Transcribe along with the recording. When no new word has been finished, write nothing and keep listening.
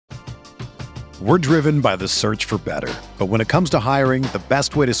We're driven by the search for better. But when it comes to hiring, the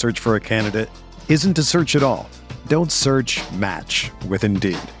best way to search for a candidate isn't to search at all. Don't search, match with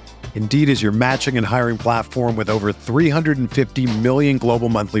Indeed. Indeed is your matching and hiring platform with over 350 million global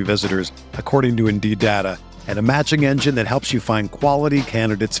monthly visitors, according to Indeed data, and a matching engine that helps you find quality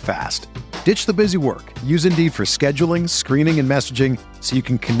candidates fast. Ditch the busy work. Use Indeed for scheduling, screening, and messaging so you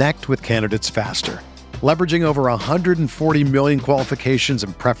can connect with candidates faster. Leveraging over 140 million qualifications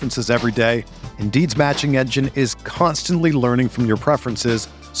and preferences every day, Indeed's matching engine is constantly learning from your preferences,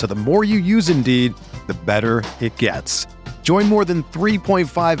 so the more you use Indeed, the better it gets. Join more than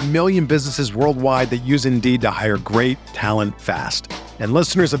 3.5 million businesses worldwide that use Indeed to hire great talent fast. And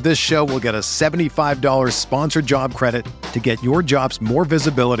listeners of this show will get a $75 sponsored job credit to get your jobs more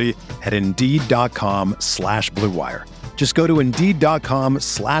visibility at Indeed.com/Blue Wire. Just go to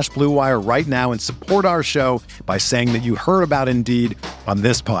Indeed.com/Blue Wire right now and support our show by saying that you heard about Indeed on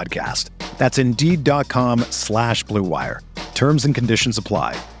this podcast. That's Indeed.com/Blue Wire. Terms and conditions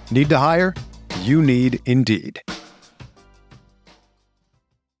apply. Need to hire? You need Indeed.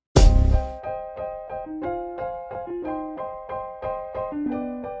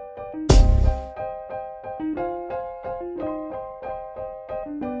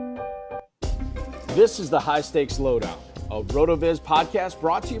 This is the High Stakes Lowdown, a RotoViz podcast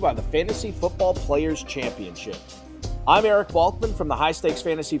brought to you by the Fantasy Football Players Championship. I'm Eric Balkman from the High Stakes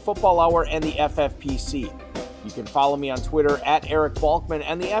Fantasy Football Hour and the FFPC. You can follow me on Twitter at Eric Balkman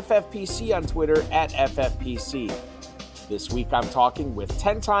and the FFPC on Twitter at FFPC. This week I'm talking with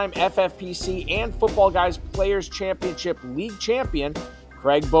 10-time FFPC and Football Guys Players Championship League champion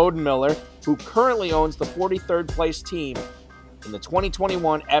Craig Bodenmiller, who currently owns the 43rd place team in the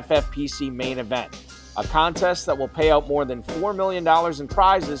 2021 FFPC main event, a contest that will pay out more than $4 million in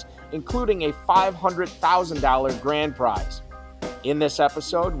prizes, including a $500,000 grand prize. In this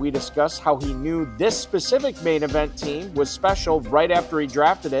episode, we discuss how he knew this specific main event team was special right after he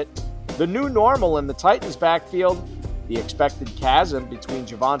drafted it, the new normal in the Titans backfield, the expected chasm between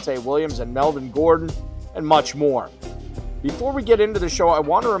Javonte Williams and Melvin Gordon, and much more. Before we get into the show, I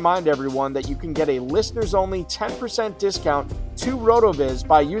want to remind everyone that you can get a listeners-only 10% discount to RotoViz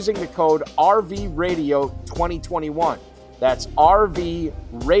by using the code RVRadio2021. That's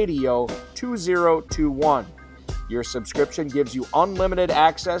RVRadio2021. Your subscription gives you unlimited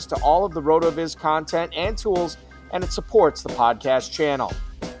access to all of the RotoViz content and tools, and it supports the podcast channel.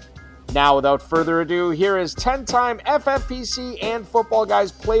 Now, without further ado, here is 10-time FFPC and Football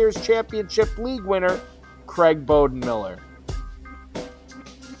Guys Players Championship League winner, Craig Bodenmiller.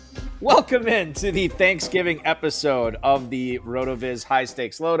 Welcome into the Thanksgiving episode of the RotoViz High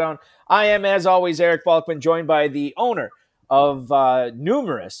Stakes Lowdown. I am, as always, Eric Balkman, joined by the owner of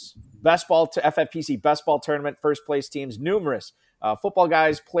numerous FFPC best ball tournament first place teams, numerous Football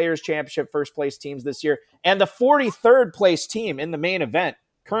Guys Players Championship first place teams this year, and the 43rd place team in the main event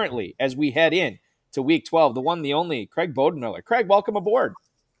currently as we head in to week 12, the one, the only, Craig Bodenmiller. Craig, welcome aboard.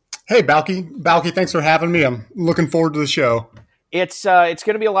 Hey, Balky, thanks for having me. I'm looking forward to the show. It's going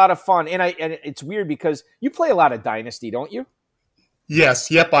to be a lot of fun, and it's weird because you play a lot of Dynasty, don't you? Yes,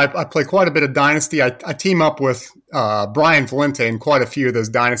 yep. I play quite a bit of Dynasty. I team up with Brian Valente in quite a few of those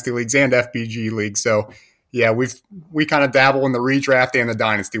Dynasty leagues and FBG leagues. So, yeah, we kind of dabble in the redraft and the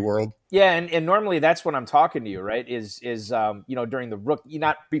Dynasty world. Yeah, and normally that's when I'm talking to you, right? Is during the rookie,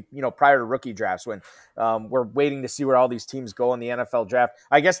 not prior to rookie drafts when we're waiting to see where all these teams go in the NFL draft.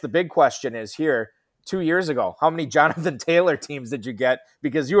 I guess the big question is here. 2 years ago, how many Jonathan Taylor teams did you get?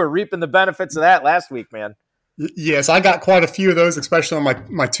 Because you were reaping the benefits of that last week, man. Yes, I got quite a few of those, especially on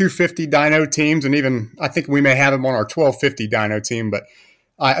my 250 Dino teams, and even I think we may have him on our 1250 Dino team. But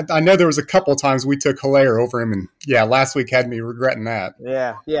I know there was a couple of times we took Hilaire over him, and yeah, last week had me regretting that.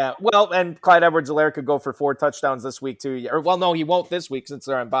 Yeah. Well, and Clyde Edwards-Helaire could go for 4 touchdowns this week too. Or, well, no, he won't this week since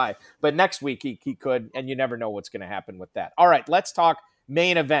they're on bye. But next week he could, and you never know what's going to happen with that. All right, let's talk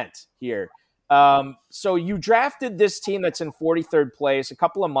main event here. So you drafted this team that's in 43rd place a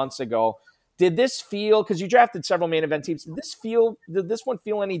couple of months ago. Did this feel, because you drafted several main event teams, did this one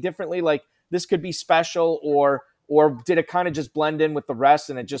feel any differently? Like this could be special, or did it kind of just blend in with the rest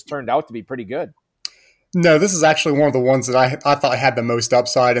and it just turned out to be pretty good? No, this is actually one of the ones that I thought had the most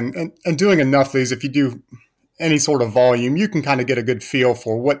upside. And doing enough of these, if you do any sort of volume, you can kind of get a good feel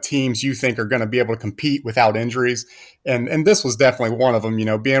for what teams you think are going to be able to compete without injuries. And this was definitely one of them,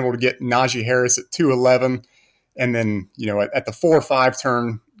 being able to get Najee Harris at 211 and then, at the 4-5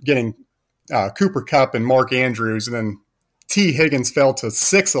 turn, getting Cooper Kupp and Mark Andrews, and then T. Higgins fell to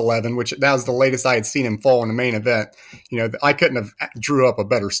 6'11", which that was the latest I had seen him fall in the main event. I couldn't have drew up a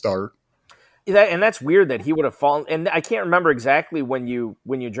better start. And that's weird that he would have fallen. And I can't remember exactly when you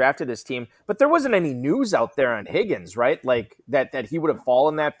drafted this team, but there wasn't any news out there on Higgins, right? Like that he would have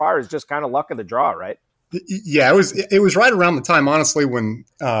fallen that far is just kind of luck of the draw, right? Yeah, it was right around the time, honestly, when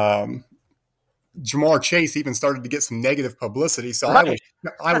Ja'Marr Chase even started to get some negative publicity. So right.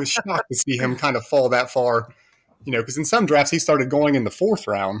 I was shocked to see him kind of fall that far, because in some drafts he started going in the 4th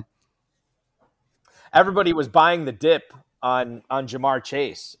round. Everybody was buying the dip on Ja'Marr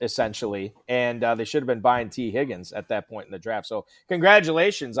Chase, essentially, and they should have been buying T. Higgins at that point in the draft. So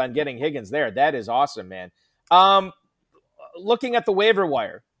congratulations on getting Higgins there. That is awesome, man. Looking at the waiver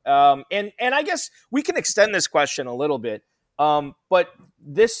wire, and I guess we can extend this question a little bit, but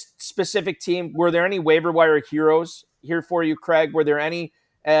this specific team, were there any waiver wire heroes here for you, Craig? Were there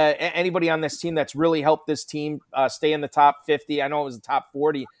anybody on this team that's really helped this team stay in the top 50? I know it was the top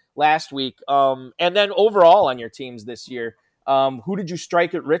 40 last week. And then overall on your teams this year, who did you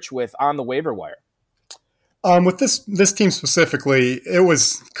strike it rich with on the waiver wire? With this team specifically, it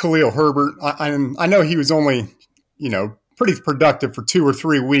was Khalil Herbert. I know he was only, pretty productive for 2 or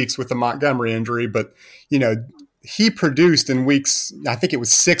 3 weeks with the Montgomery injury, but, he produced in weeks, I think it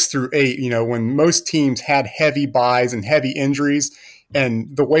was 6 through 8, when most teams had heavy buys and heavy injuries,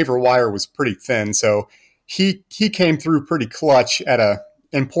 and the waiver wire was pretty thin. So he came through pretty clutch at a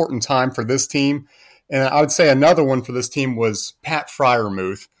important time for this team. And I would say another one for this team was Pat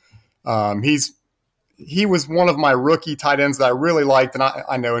Freiermuth. He was one of my rookie tight ends that I really liked, and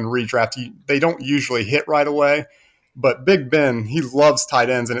I know in redraft they don't usually hit right away, but Big Ben, he loves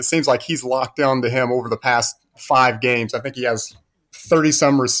tight ends, and it seems like he's locked down to him over the past 5 games. I think he has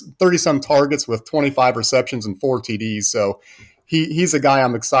 30-some targets with 25 receptions and 4 TDs, so he's a guy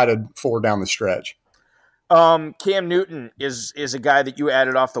I'm excited for down the stretch. Cam Newton is a guy that you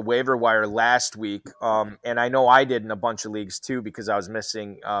added off the waiver wire last week, and I know I did in a bunch of leagues too because I was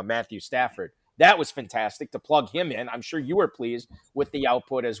missing Matthew Stafford. That was fantastic to plug him in. I'm sure you were pleased with the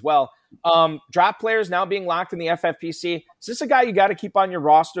output as well. Drop players now being locked in the FFPC. Is this a guy you got to keep on your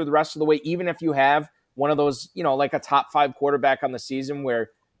roster the rest of the way, even if you have one of those, like a top 5 quarterback on the season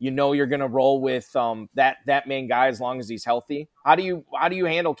where you're going to roll with that main guy as long as he's healthy? How do you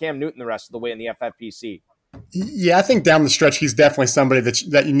handle Cam Newton the rest of the way in the FFPC? Yeah, I think down the stretch, he's definitely somebody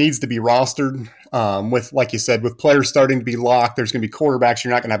that needs to be rostered. With, like you said, with players starting to be locked, there's going to be quarterbacks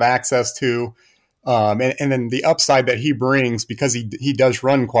you're not going to have access to. And then the upside that he brings, because he does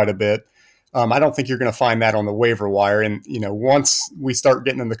run quite a bit, I don't think you're going to find that on the waiver wire. And, once we start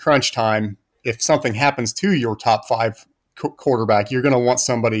getting in the crunch time, if something happens to your top 5 quarterback, you're going to want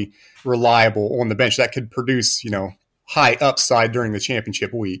somebody reliable on the bench that could produce, high upside during the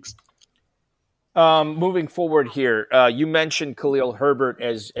championship weeks. Moving forward here, you mentioned Khalil Herbert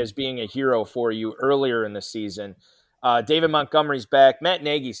as being a hero for you earlier in the season. David Montgomery's back. Matt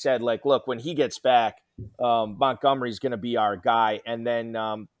Nagy said, look, when he gets back, Montgomery's going to be our guy. And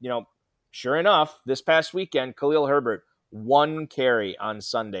then, sure enough, this past weekend, Khalil Herbert, 1 carry on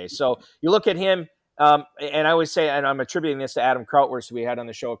Sunday. So you look at him, and I always say, and I'm attributing this to Adam Krautwurst, who we had on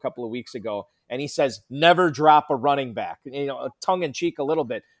the show a couple of weeks ago, and he says, never drop a running back, tongue in cheek a little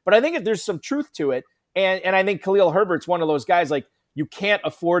bit. But I think there's some truth to it. And I think Khalil Herbert's one of those guys, you can't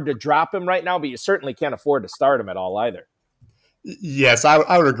afford to drop him right now, but you certainly can't afford to start him at all either. Yes,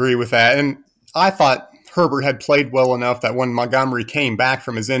 I would agree with that. And I thought Herbert had played well enough that when Montgomery came back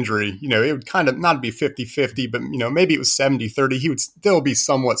from his injury, it would kind of not be 50-50, but, maybe it was 70-30. He would still be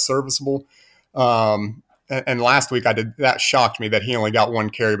somewhat serviceable. And last week that shocked me that he only got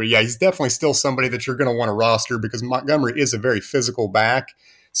 1 carry. But yeah, he's definitely still somebody that you're going to want to roster because Montgomery is a very physical back.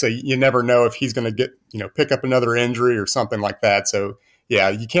 So you never know if he's going to get, pick up another injury or something like that. So yeah,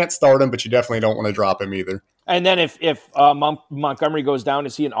 you can't start him, but you definitely don't want to drop him either. And then if Montgomery goes down,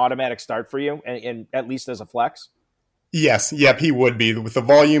 is he an automatic start for you and at least as a flex? Yes. Yep. He would be with the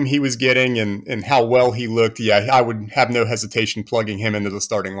volume he was getting and how well he looked. Yeah. I would have no hesitation plugging him into the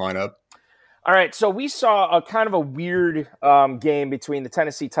starting lineup. All right, so we saw a kind of a weird game between the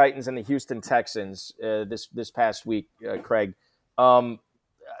Tennessee Titans and the Houston Texans this past week, Craig.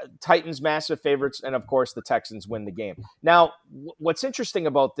 Titans massive favorites, and of course the Texans win the game. Now, what's interesting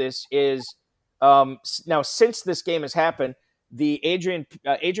about this is now since this game has happened, the Adrian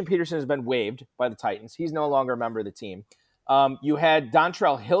Peterson has been waived by the Titans. He's no longer a member of the team. You had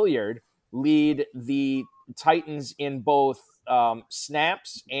Dontrell Hilliard lead the Titans in both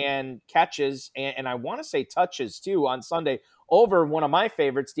snaps and catches, and I want to say touches too on Sunday over one of my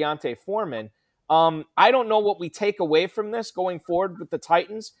favorites, D'Onta Foreman. I don't know what we take away from this going forward with the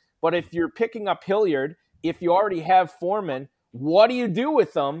Titans, but if you're picking up Hilliard, if you already have Foreman, what do you do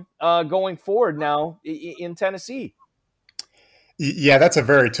with them going forward now in Tennessee? Yeah, that's a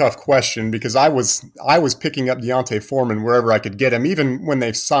very tough question because I was picking up Deontay Foreman wherever I could get him, even when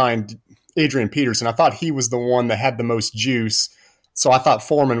they signed Adrian Peterson. I thought he was the one that had the most juice, so I thought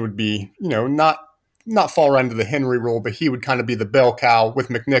Foreman would be, not fall right into the Henry role, but he would kind of be the bell cow with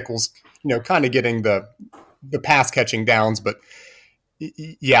McNichols, kind of getting the pass catching downs. But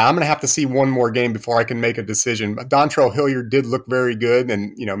yeah, I'm going to have to see one more game before I can make a decision. Dontrell Hilliard did look very good,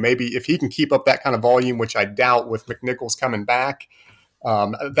 and maybe if he can keep up that kind of volume, which I doubt with McNichols coming back,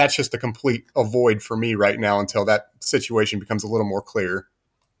 that's just a complete avoid for me right now until that situation becomes a little more clear.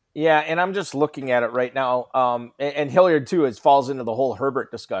 Yeah, and I'm just looking at it right now. And Hilliard, too, falls into the whole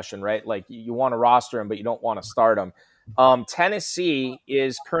Herbert discussion, right? Like, you want to roster him, but you don't want to start him. Tennessee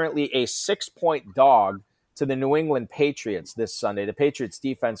is currently a 6-point dog to the New England Patriots this Sunday. The Patriots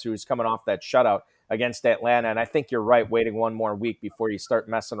defense, who's coming off that shutout against Atlanta. And I think you're right, waiting one more week before you start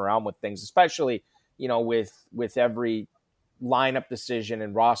messing around with things, especially, with every lineup decision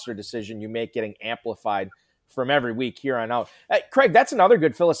and roster decision you make getting amplified from every week here on out. Craig, that's another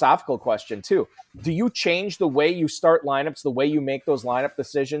good philosophical question too. Do you change the way you start lineups, the way you make those lineup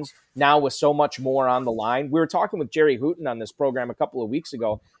decisions now with so much more on the line? We were talking with Jerry Hooten on this program a couple of weeks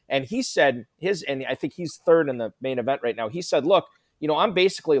ago, and he said and I think he's third in the main event right now. He said, look, I'm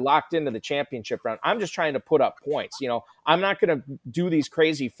basically locked into the championship round. I'm just trying to put up points. I'm not going to do these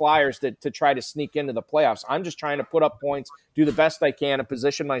crazy flyers to try to sneak into the playoffs. I'm just trying to put up points, do the best I can, and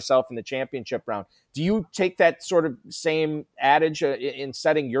position myself in the championship round. Do you take that sort of same adage in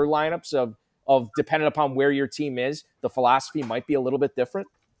setting your lineups of depending upon where your team is, the philosophy might be a little bit different?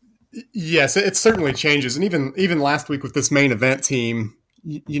 Yes, it certainly changes. And even last week with this main event team,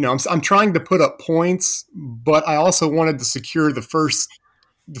 I'm trying to put up points, but I also wanted to secure the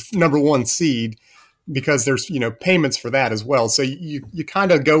number one seed because there's, payments for that as well. So you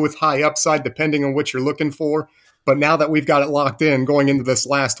kind of go with high upside depending on what you're looking for. But now that we've got it locked in going into this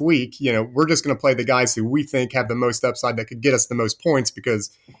last week, we're just going to play the guys who we think have the most upside that could get us the most points because,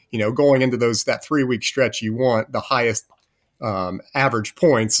 going into that 3-week stretch, you want the highest average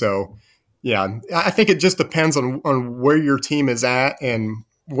points. So, yeah, I think it just depends on where your team is at and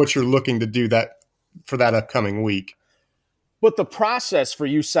what you're looking to do for that upcoming week. But the process for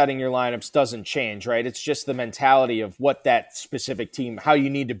you setting your lineups doesn't change, right? It's just the mentality of what that specific team, how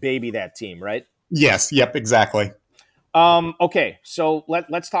you need to baby that team, right? Yes. Yep. Exactly. Okay, so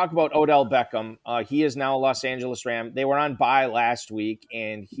let's talk about Odell Beckham. He is now a Los Angeles Ram. They were on bye last week,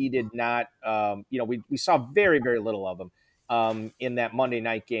 and he did not. We saw very, very little of him in that Monday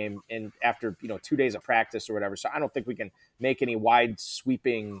night game, and after 2 days of practice or whatever. So I don't think we can make any wide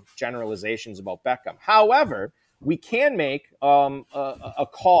sweeping generalizations about Beckham. However, we can make a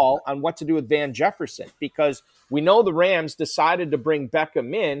call on what to do with Van Jefferson because we know the Rams decided to bring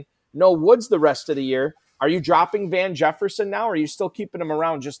Beckham in. No Woods the rest of the year. Are you dropping Van Jefferson now, or are you still keeping him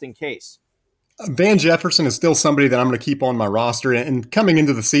around just in case? Van Jefferson is still somebody that I'm going to keep on my roster. And coming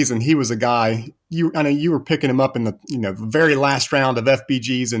into the season, he was a guy I know you were picking him up in the very last round of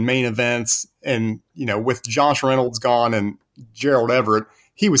FBGs and main events. And with Josh Reynolds gone and Gerald Everett,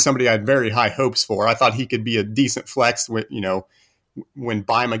 he was somebody I had very high hopes for. I thought he could be a decent flex with when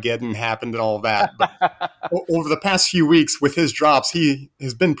Bimageddon happened and all that. But over the past few weeks with his drops, he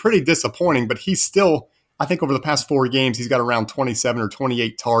has been pretty disappointing, but he's still, I think over the past 4 games, he's got around 27 or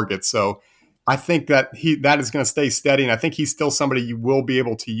 28 targets. So I think that is going to stay steady. And I think he's still somebody you will be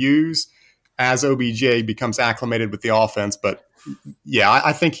able to use as OBJ becomes acclimated with the offense. But yeah,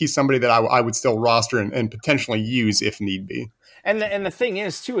 I think he's somebody that I would still roster and potentially use if need be. And the thing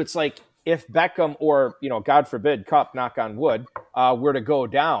is too, it's like, if Beckham or, God forbid, Kupp, knock on wood, were to go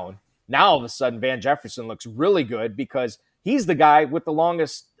down, now all of a sudden Van Jefferson looks really good because he's the guy with the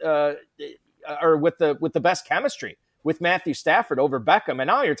longest or with the best chemistry with Matthew Stafford over Beckham. And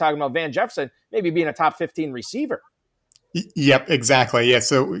now you're talking about Van Jefferson maybe being a top 15 receiver. Yep, exactly. Yeah,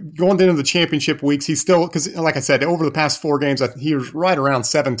 so going into the championship weeks, he's still, because like I said, over the past 4 games, he was right around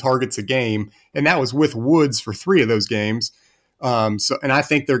 7 targets a game, and that was with Woods for 3 of those games. And I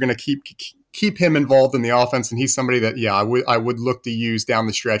think they're going to keep him involved in the offense, and he's somebody that I would look to use down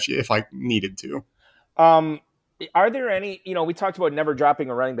the stretch if I needed to. Are there any? We talked about never dropping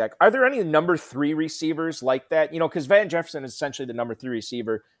a running back. Are there any number 3 receivers like that? Because Van Jefferson is essentially the number 3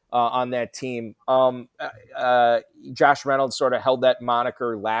 receiver on that team. Josh Reynolds sort of held that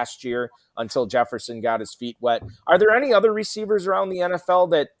moniker last year until Jefferson got his feet wet. Are there any other receivers around the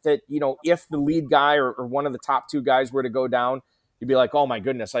NFL that if the lead guy or one of the top 2 guys were to go down, you'd be like, oh my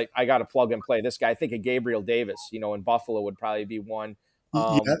goodness, I got to plug and play this guy. I think of Gabriel Davis, in Buffalo would probably be one.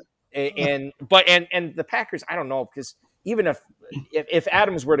 And the Packers, I don't know, because even if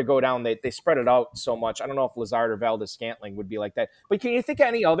Adams were to go down, they spread it out so much. I don't know if Lazard or Valdes-Scantling would be like that. But can you think of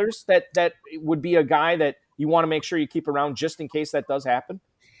any others that would be a guy that you want to make sure you keep around just in case that does happen?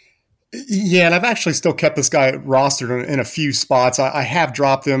 Yeah, and I've actually still kept this guy rostered in a few spots. I have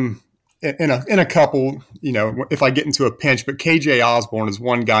dropped him in a couple, if I get into a pinch. But KJ Osborne is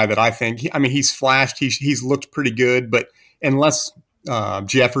one guy that I think, he's flashed. He's looked pretty good. But unless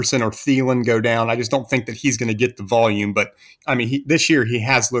Jefferson or Thielen go down, I just don't think that he's going to get the volume. But, this year he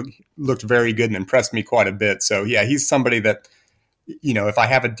has looked very good and impressed me quite a bit. So, yeah, he's somebody that, if I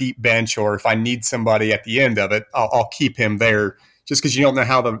have a deep bench or if I need somebody at the end of it, I'll keep him there. Just because you don't know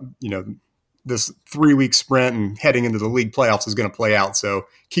how this 3-week sprint and heading into the league playoffs is going to play out. So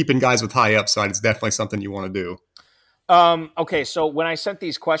keeping guys with high upside is definitely something you want to do. Okay, so when I sent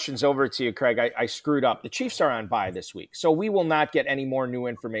these questions over to you, Craig, I screwed up. The Chiefs are on bye this week, so we will not get any more new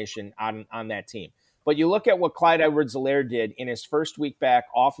information on that team. But you look at what Clyde Edwards-Helaire did in his first week back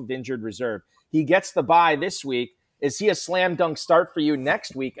off of injured reserve. He gets the bye this week. Is he a slam dunk start for you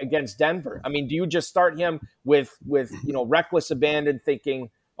next week against Denver? Do you just start him with reckless abandon, thinking,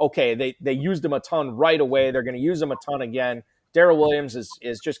 okay, they used him a ton right away, they're going to use him a ton again. Darrell Williams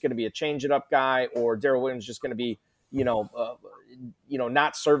is just going to be a change it up guy, or Darrell Williams is just going to be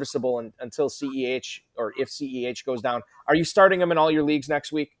not serviceable until CEH or if CEH goes down. Are you starting him in all your leagues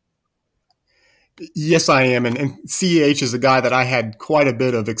next week? Yes, I am. And CEH is a guy that I had quite a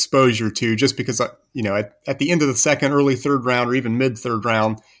bit of exposure to just because, at the end of the second, early third round, or even mid third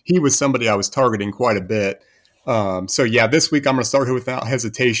round, he was somebody I was targeting quite a bit. So, yeah, this week I'm going to start him without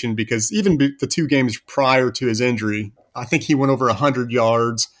hesitation because even the 2 games prior to his injury, I think he went over 100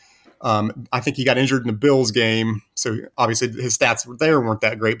 yards. I think he got injured in the Bills game. So, obviously, his stats weren't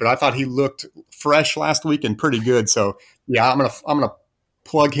that great. But I thought he looked fresh last week and pretty good. So, yeah, I'm gonna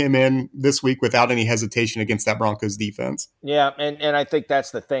plug him in this week without any hesitation against that Broncos defense. Yeah, and I think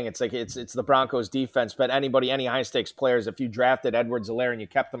that's the thing. It's like it's the Broncos defense, but any high stakes players, if you drafted Edwards-Helaire and you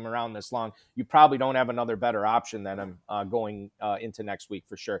kept them around this long, you probably don't have another better option than him going into next week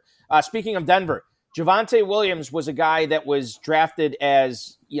for sure. Speaking of Denver, Javonte Williams was a guy that was drafted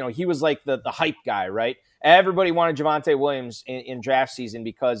as, he was like the hype guy, right? Everybody wanted Javonte Williams in draft season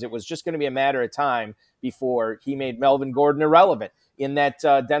because it was just going to be a matter of time before he made Melvin Gordon irrelevant in that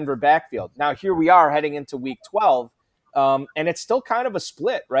Denver backfield. Now, here we are heading into week 12, and it's still kind of a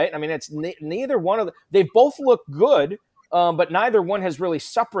split, right? It's neither one of them. They both look good, but neither one has really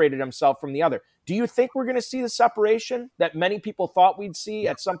separated himself from the other. Do you think we're going to see the separation that many people thought we'd see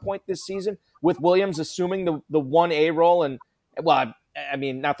at some point this season with Williams assuming the 1A role and, well,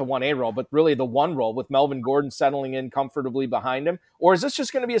 not the 1A role, but really the 1 role with Melvin Gordon settling in comfortably behind him? Or is this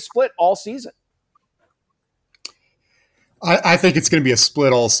just going to be a split all season? I think it's going to be a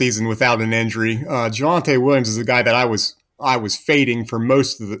split all season without an injury. Javonte Williams is a guy that I was fading for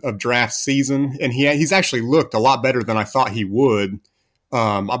most of draft season, and he's actually looked a lot better than I thought he would.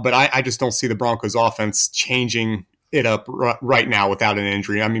 But I just don't see the Broncos offense changing it up right now without an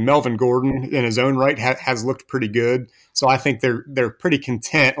injury. Melvin Gordon in his own right has looked pretty good. So I think they're pretty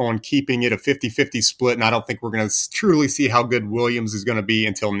content on keeping it a 50-50 split. And I don't think we're going to truly see how good Williams is going to be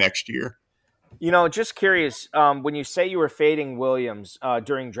until next year. Just curious, when you say you were fading Williams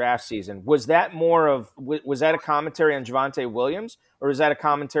during draft season, was that a commentary on Javonte Williams, or is that a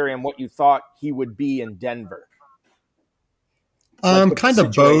commentary on what you thought he would be in Denver? Kind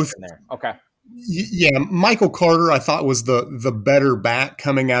of both. There. Okay. Yeah, Michael Carter I thought was the better back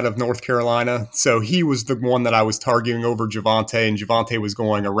coming out of North Carolina. So he was the one that I was targeting over Javonte, and Javonte was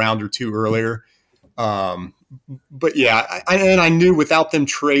going a round or 2 earlier. But yeah, I knew without them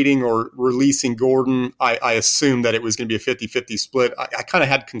trading or releasing Gordon, I assumed that it was going to be a 50-50 split. I kind of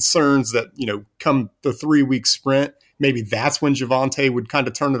had concerns that, come the 3-week sprint, maybe that's when Javonte would kind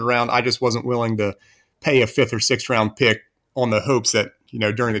of turn it around. I just wasn't willing to pay a 5th or 6th round pick on the hopes that,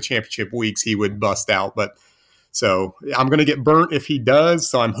 during the championship weeks he would bust out. But so I'm going to get burnt if he does.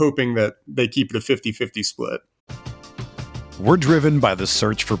 So I'm hoping that they keep it a 50-50 split. We're driven by the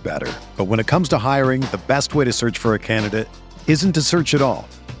search for better. But when it comes to hiring, the best way to search for a candidate isn't to search at all.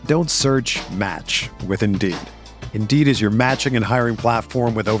 Don't search, match with Indeed. Indeed is your matching and hiring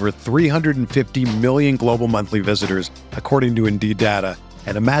platform with over 350 million global monthly visitors, according to Indeed data,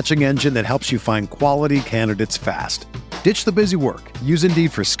 and a matching engine that helps you find quality candidates fast. Ditch the busy work. Use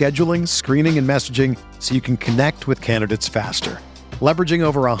Indeed for scheduling, screening, and messaging so you can connect with candidates faster. Leveraging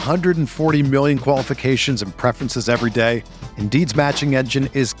over 140 million qualifications and preferences every day, Indeed's matching engine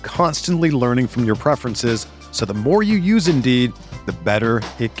is constantly learning from your preferences, so the more you use Indeed, the better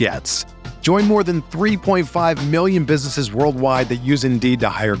it gets. Join more than 3.5 million businesses worldwide that use Indeed to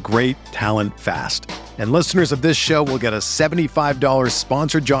hire great talent fast. And listeners of this show will get a $75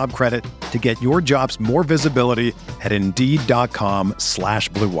 sponsored job credit to get your jobs more visibility at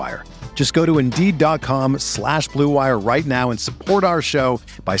Indeed.com/Blue Wire. Just go to Indeed.com/Blue Wire right now and support our show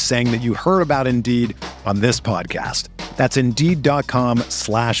by saying that you heard about Indeed on this podcast. That's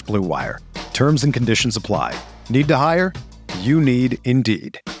Indeed.com/Blue Wire. Terms and conditions apply. Need to hire? You need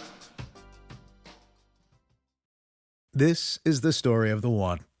Indeed. This is the story of the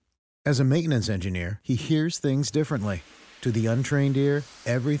one. As a maintenance engineer, he hears things differently. To the untrained ear,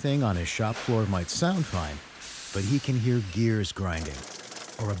 everything on his shop floor might sound fine, but he can hear gears grinding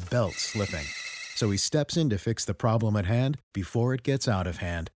or a belt slipping. So he steps in to fix the problem at hand before it gets out of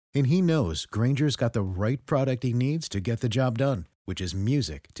hand. And he knows Grainger's got the right product he needs to get the job done, which is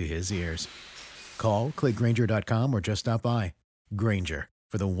music to his ears. Call, click Grainger.com, or just stop by. Grainger,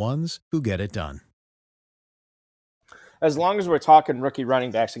 for the ones who get it done. As long as we're talking rookie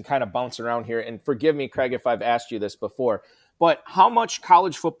running backs and kind of bounce around here, and forgive me, Craig, if I've asked you this before, but how much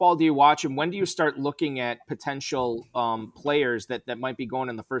college football do you watch, and when do you start looking at potential players that might be going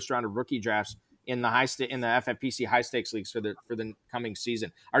in the first round of rookie drafts in the FFPC high stakes leagues for the coming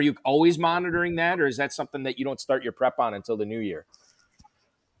season? Are you always monitoring that, or is that something that you don't start your prep on until the new year?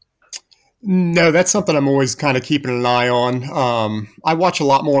 No, that's something I'm always kind of keeping an eye on. I watch a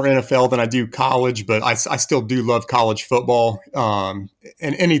lot more NFL than I do college, but I still do love college football. And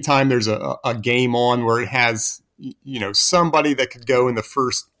anytime there's a game on where it has, somebody that could go in the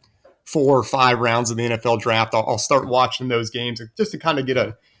first 4 or 5 rounds of the NFL draft, I'll start watching those games just to kind of get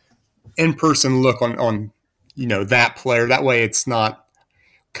a in-person look on that player. That way it's not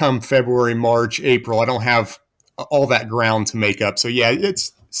come February, March, April. I don't have all that ground to make up. So, yeah,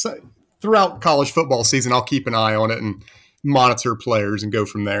 throughout college football season, I'll keep an eye on it and monitor players and go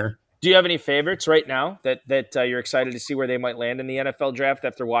from there. Do you have any favorites right now that you're excited to see where they might land in the NFL draft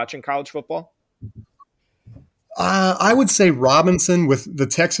after watching college football? I would say Robinson with the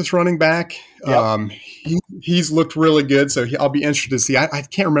Texas running back. Yep. He's looked really good, so I'll be interested to see. I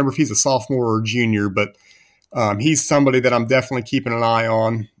can't remember if he's a sophomore or junior, but he's somebody that I'm definitely keeping an eye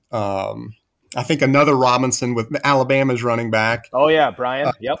on. I think another Robinson with Alabama's running back. Oh, yeah,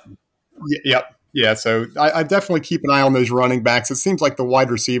 Brian. Yep. Yep. Yeah, so I definitely keep an eye on those running backs. It seems like the wide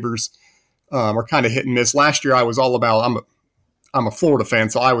receivers are kind of hit and miss. Last year I was all about I'm a Florida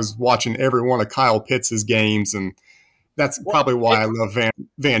fan, so I was watching every one of Kyle Pitts' games, and that's probably why I love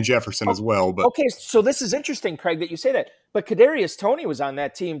Van Jefferson as well. But okay, so this is interesting, Craig, that you say that. But Kadarius Toney was on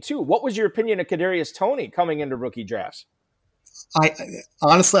that team too. What was your opinion of Kadarius Toney coming into rookie drafts?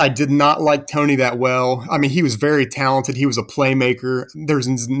 I did not like Toney that well. I mean, he was very talented. He was a playmaker.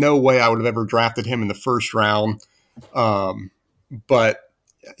 There's no way I would have ever drafted him in the first round. But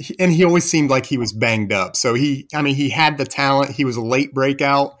he always seemed like he was banged up. So he had the talent. He was a late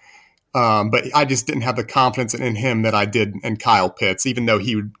breakout. But I just didn't have the confidence in him that I did in Kyle Pitts. Even though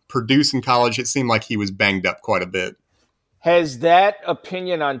he would produce in college, it seemed like he was banged up quite a bit. Has that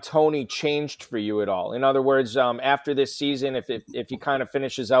opinion on Toney changed for you at all? In other words, after this season, if he kind of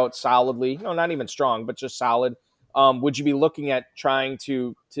finishes out solidly, not even strong, but just solid, would you be looking at trying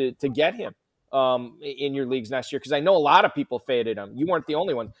to get him in your leagues next year? Because I know a lot of people faded him. You weren't the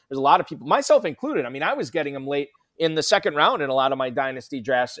only one. There's a lot of people, myself included. I mean, I was getting him late in the second round in a lot of my dynasty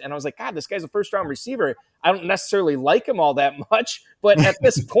drafts, and I was like, God, this guy's a first-round receiver. I don't necessarily like him all that much, but at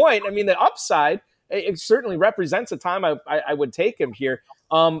this point, I mean, the upside, it certainly represents a time I would take him here.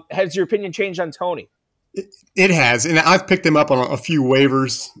 Has your opinion changed on Toney? It has, and I've picked him up on a few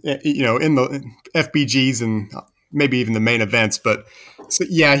waivers, in the FBGs and maybe even the main events. But so,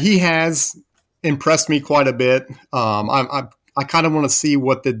 yeah, he has impressed me quite a bit. I kind of want to see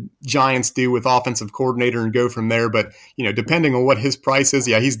what the Giants do with offensive coordinator and go from there. But depending on what his price is,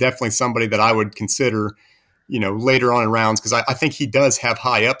 yeah, he's definitely somebody that I would consider, later on in rounds, because I think he does have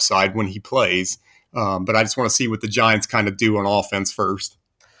high upside when he plays. But I just want to see what the Giants kind of do on offense first.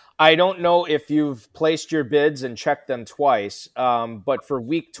 I don't know if you've placed your bids and checked them twice, but for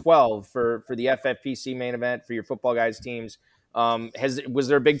Week 12, for the FFPC main event, for your Football Guys teams, was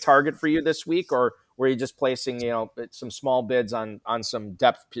there a big target for you this week, or were you just placing some small bids on some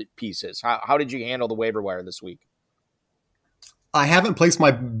depth pieces? How did you handle the waiver wire this week? I haven't placed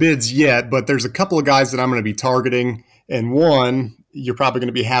my bids yet, but there's a couple of guys that I'm going to be targeting, and one you're probably going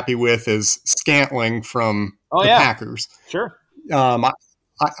to be happy with is Scantling from the Packers. Sure. I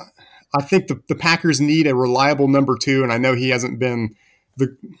think the Packers need a reliable number 2, and I know he hasn't been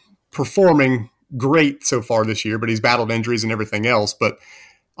performing great so far this year, but he's battled injuries and everything else. But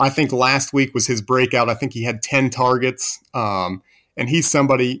I think last week was his breakout. I think he had 10 targets, and he's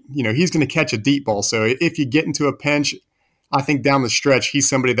somebody, he's going to catch a deep ball. So if you get into a pinch, I think down the stretch, he's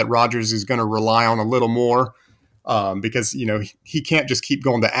somebody that Rodgers is going to rely on a little more because, he can't just keep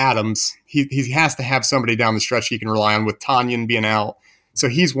going to Adams. He has to have somebody down the stretch he can rely on with Tanyan being out. So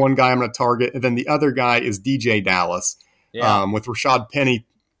he's one guy I'm going to target. And then the other guy is DJ Dallas. Yeah. With Rashad Penny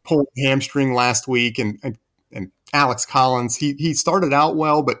pulled hamstring last week and Alex Collins. He started out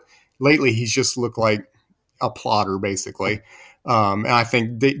well, but lately he's just looked like a plotter, basically. And I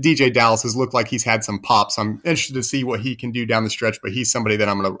think DJ Dallas has looked like he's had some pops. I'm interested to see what he can do down the stretch, but he's somebody that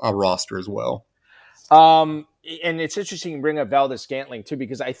I'm going to roster as well. And it's interesting you bring up Valdes-Scantling, too,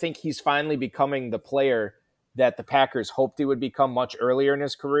 because I think he's finally becoming the player that the Packers hoped he would become much earlier in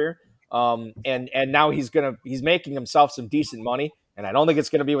his career. And now he's making himself some decent money. And I don't think it's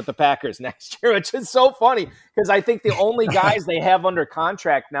going to be with the Packers next year, which is so funny because I think the only guys they have under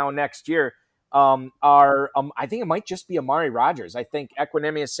contract now next year are I think it might just be Amari Rodgers. I think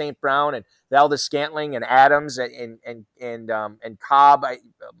Equanimeous St. Brown and Valdes-Scantling and Adams and Cobb,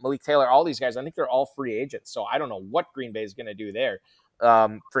 Malik Taylor, all these guys. I think they're all free agents. So I don't know what Green Bay is going to do there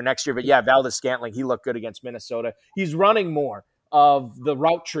for next year. But yeah, Valdes-Scantling, he looked good against Minnesota. He's running more of the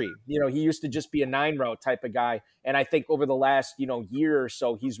route tree. He used to just be a 9-route type of guy. And I think over the last, year or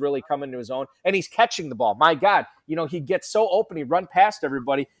so, he's really come into his own and he's catching the ball. My God, he gets so open. He run past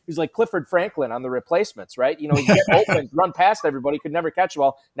everybody. He's like Clifford Franklin on the Replacements, right? He get open, run past everybody, could never catch the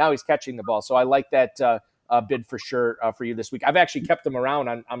ball. Now he's catching the ball. So I like that bid for sure for you this week. I've actually kept him around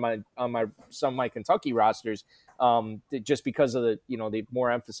on some of my Kentucky rosters just because of the more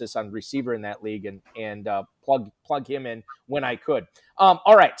emphasis on receiver in that league and plug him in when I could.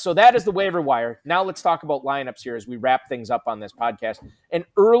 All right, so that is the waiver wire. Now let's talk about lineups here as we wrap things up on this podcast. An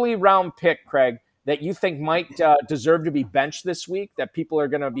early round pick, Craig, that you think might deserve to be benched this week, that people are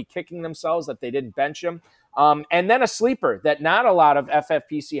going to be kicking themselves that they didn't bench him. And then a sleeper that not a lot of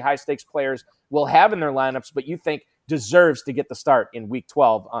FFPC high-stakes players will have in their lineups, but you think deserves to get the start in Week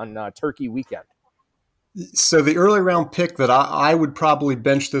 12 on Turkey weekend. So the early round pick that I would probably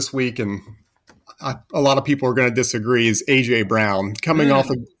bench this week, and a lot of people are going to disagree, is A.J. Brown. Coming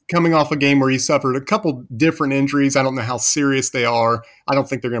off a game where he suffered a couple different injuries. I don't know how serious they are. I don't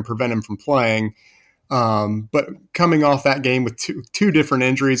think they're going to prevent him from playing. But coming off that game with two different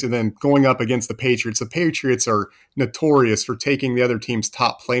injuries and then going up against the Patriots are notorious for taking the other team's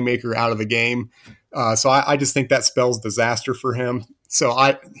top playmaker out of the game. So I just think that spells disaster for him.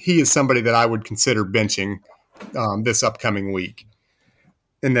 So he is somebody that I would consider benching this upcoming week.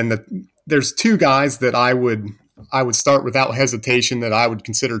 And then there's two guys that I would start without hesitation that I would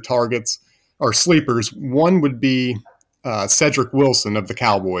consider targets or sleepers. One would be Cedric Wilson of the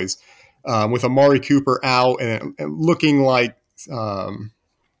Cowboys. With Amari Cooper out and looking like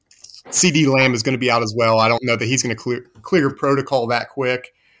CD Lamb is going to be out as well. I don't know that he's going to clear protocol that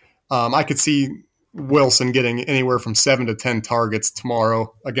quick. I could see Wilson getting anywhere from 7 to 10 targets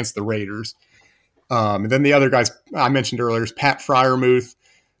tomorrow against the Raiders. And then the other guys I mentioned earlier is Pat Freiermuth.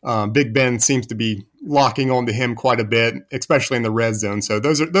 Big Ben seems to be locking onto him quite a bit, especially in the red zone. So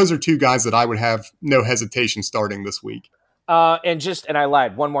those are two guys that I would have no hesitation starting this week. And I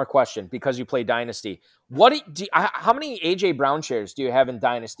lied. One more question because you play Dynasty. How many A.J. Brown shares do you have in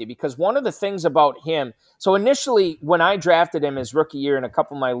Dynasty? Because one of the things about him, so initially when I drafted him his rookie year in a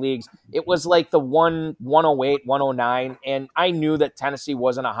couple of my leagues, it was like the 108, 109, and I knew that Tennessee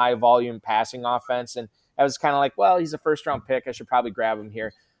wasn't a high volume passing offense, and I was kind of like, well, he's a first round pick. I should probably grab him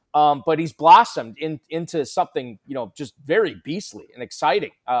here. But he's blossomed into something, just very beastly and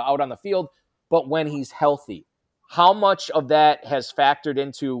exciting out on the field. But when he's healthy, how much of that has factored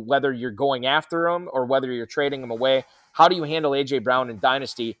into whether you're going after him or whether you're trading him away? How do you handle A.J. Brown in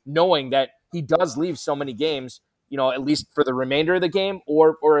Dynasty, knowing that he does leave so many games, at least for the remainder of the game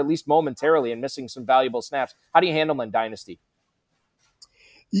or at least momentarily and missing some valuable snaps? How do you handle him in Dynasty?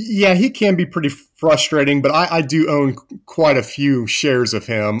 Yeah, he can be pretty frustrating, but I do own quite a few shares of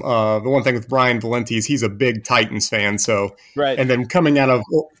him. The one thing with Brian Valenti is he's a big Titans fan, so right. And then coming out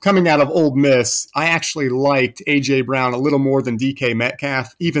of Ole Miss, I actually liked A.J. Brown a little more than DK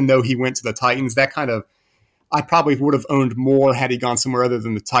Metcalf, even though he went to the Titans. I probably would have owned more had he gone somewhere other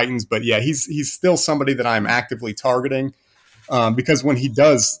than the Titans. But yeah, he's still somebody that I'm actively targeting because when he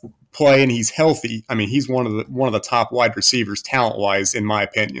does play and he's healthy, I mean, he's one of the top wide receivers talent wise, in my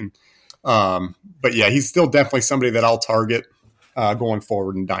opinion. But yeah, he's still definitely somebody that I'll target going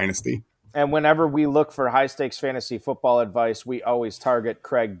forward in Dynasty. And whenever we look for high stakes fantasy football advice, we always target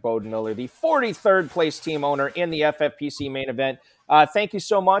Craig Bodenmiller, the 43rd place team owner in the FFPC main event. Thank you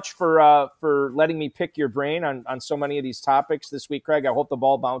so much for letting me pick your brain on so many of these topics this week, Craig. I hope the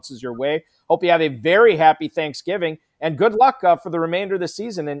ball bounces your way. Hope you have a very happy Thanksgiving. And good luck for the remainder of the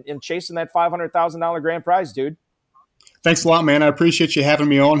season in chasing that $500,000 grand prize, dude. Thanks a lot, man. I appreciate you having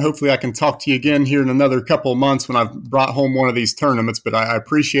me on. Hopefully I can talk to you again here in another couple of months when I've brought home one of these tournaments, but I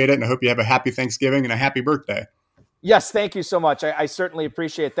appreciate it, and I hope you have a happy Thanksgiving and a happy birthday. Yes, thank you so much. I certainly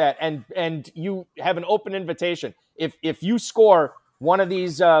appreciate that. And you have an open invitation. If you score one of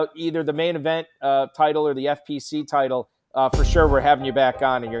these, either the main event title or the FPC title, for sure we're having you back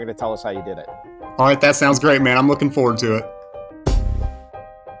on, and you're going to tell us how you did it. All right, that sounds great, man. I'm looking forward to it.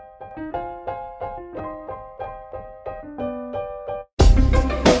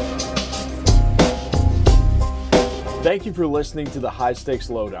 Thank you for listening to the High Stakes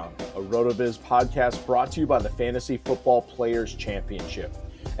Lowdown, a RotoViz podcast brought to you by the Fantasy Football Players Championship.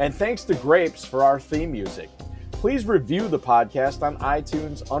 And thanks to Grapes for our theme music. Please review the podcast on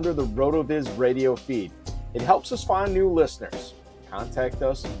iTunes under the RotoViz radio feed. It helps us find new listeners. Contact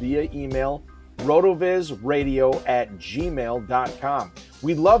us via email, rotovizradio@gmail.com.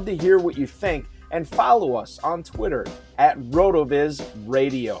 We'd love to hear what you think, and follow us on Twitter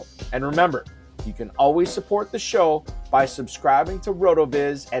 @RotoVizRadio. And remember, you can always support the show by subscribing to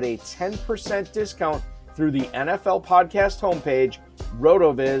RotoViz at a 10% discount through the NFL podcast homepage,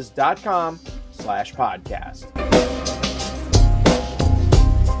 rotoviz.com/podcast.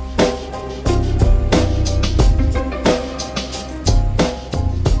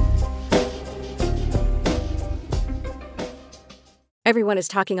 Everyone is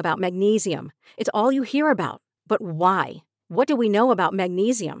talking about magnesium. It's all you hear about. But why? What do we know about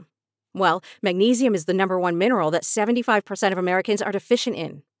magnesium? Well, magnesium is the number one mineral that 75% of Americans are deficient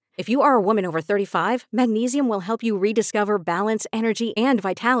in. If you are a woman over 35, magnesium will help you rediscover balance, energy, and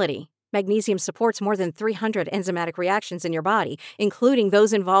vitality. Magnesium supports more than 300 enzymatic reactions in your body, including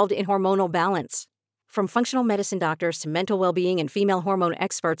those involved in hormonal balance. From functional medicine doctors to mental well-being and female hormone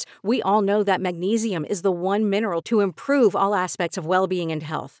experts, we all know that magnesium is the one mineral to improve all aspects of well-being and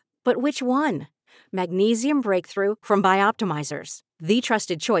health. But which one? Magnesium Breakthrough from Bioptimizers, the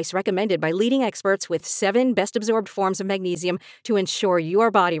trusted choice recommended by leading experts with 7 best-absorbed forms of magnesium to ensure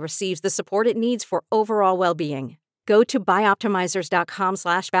your body receives the support it needs for overall well-being. Go to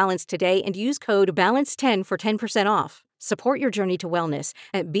bioptimizers.com/balance today and use code BALANCE10 for 10% off. Support your journey to wellness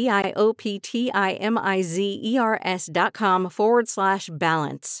at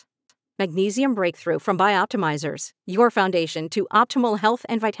bioptimizers.com/balance. Magnesium Breakthrough from Bioptimizers, your foundation to optimal health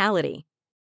and vitality.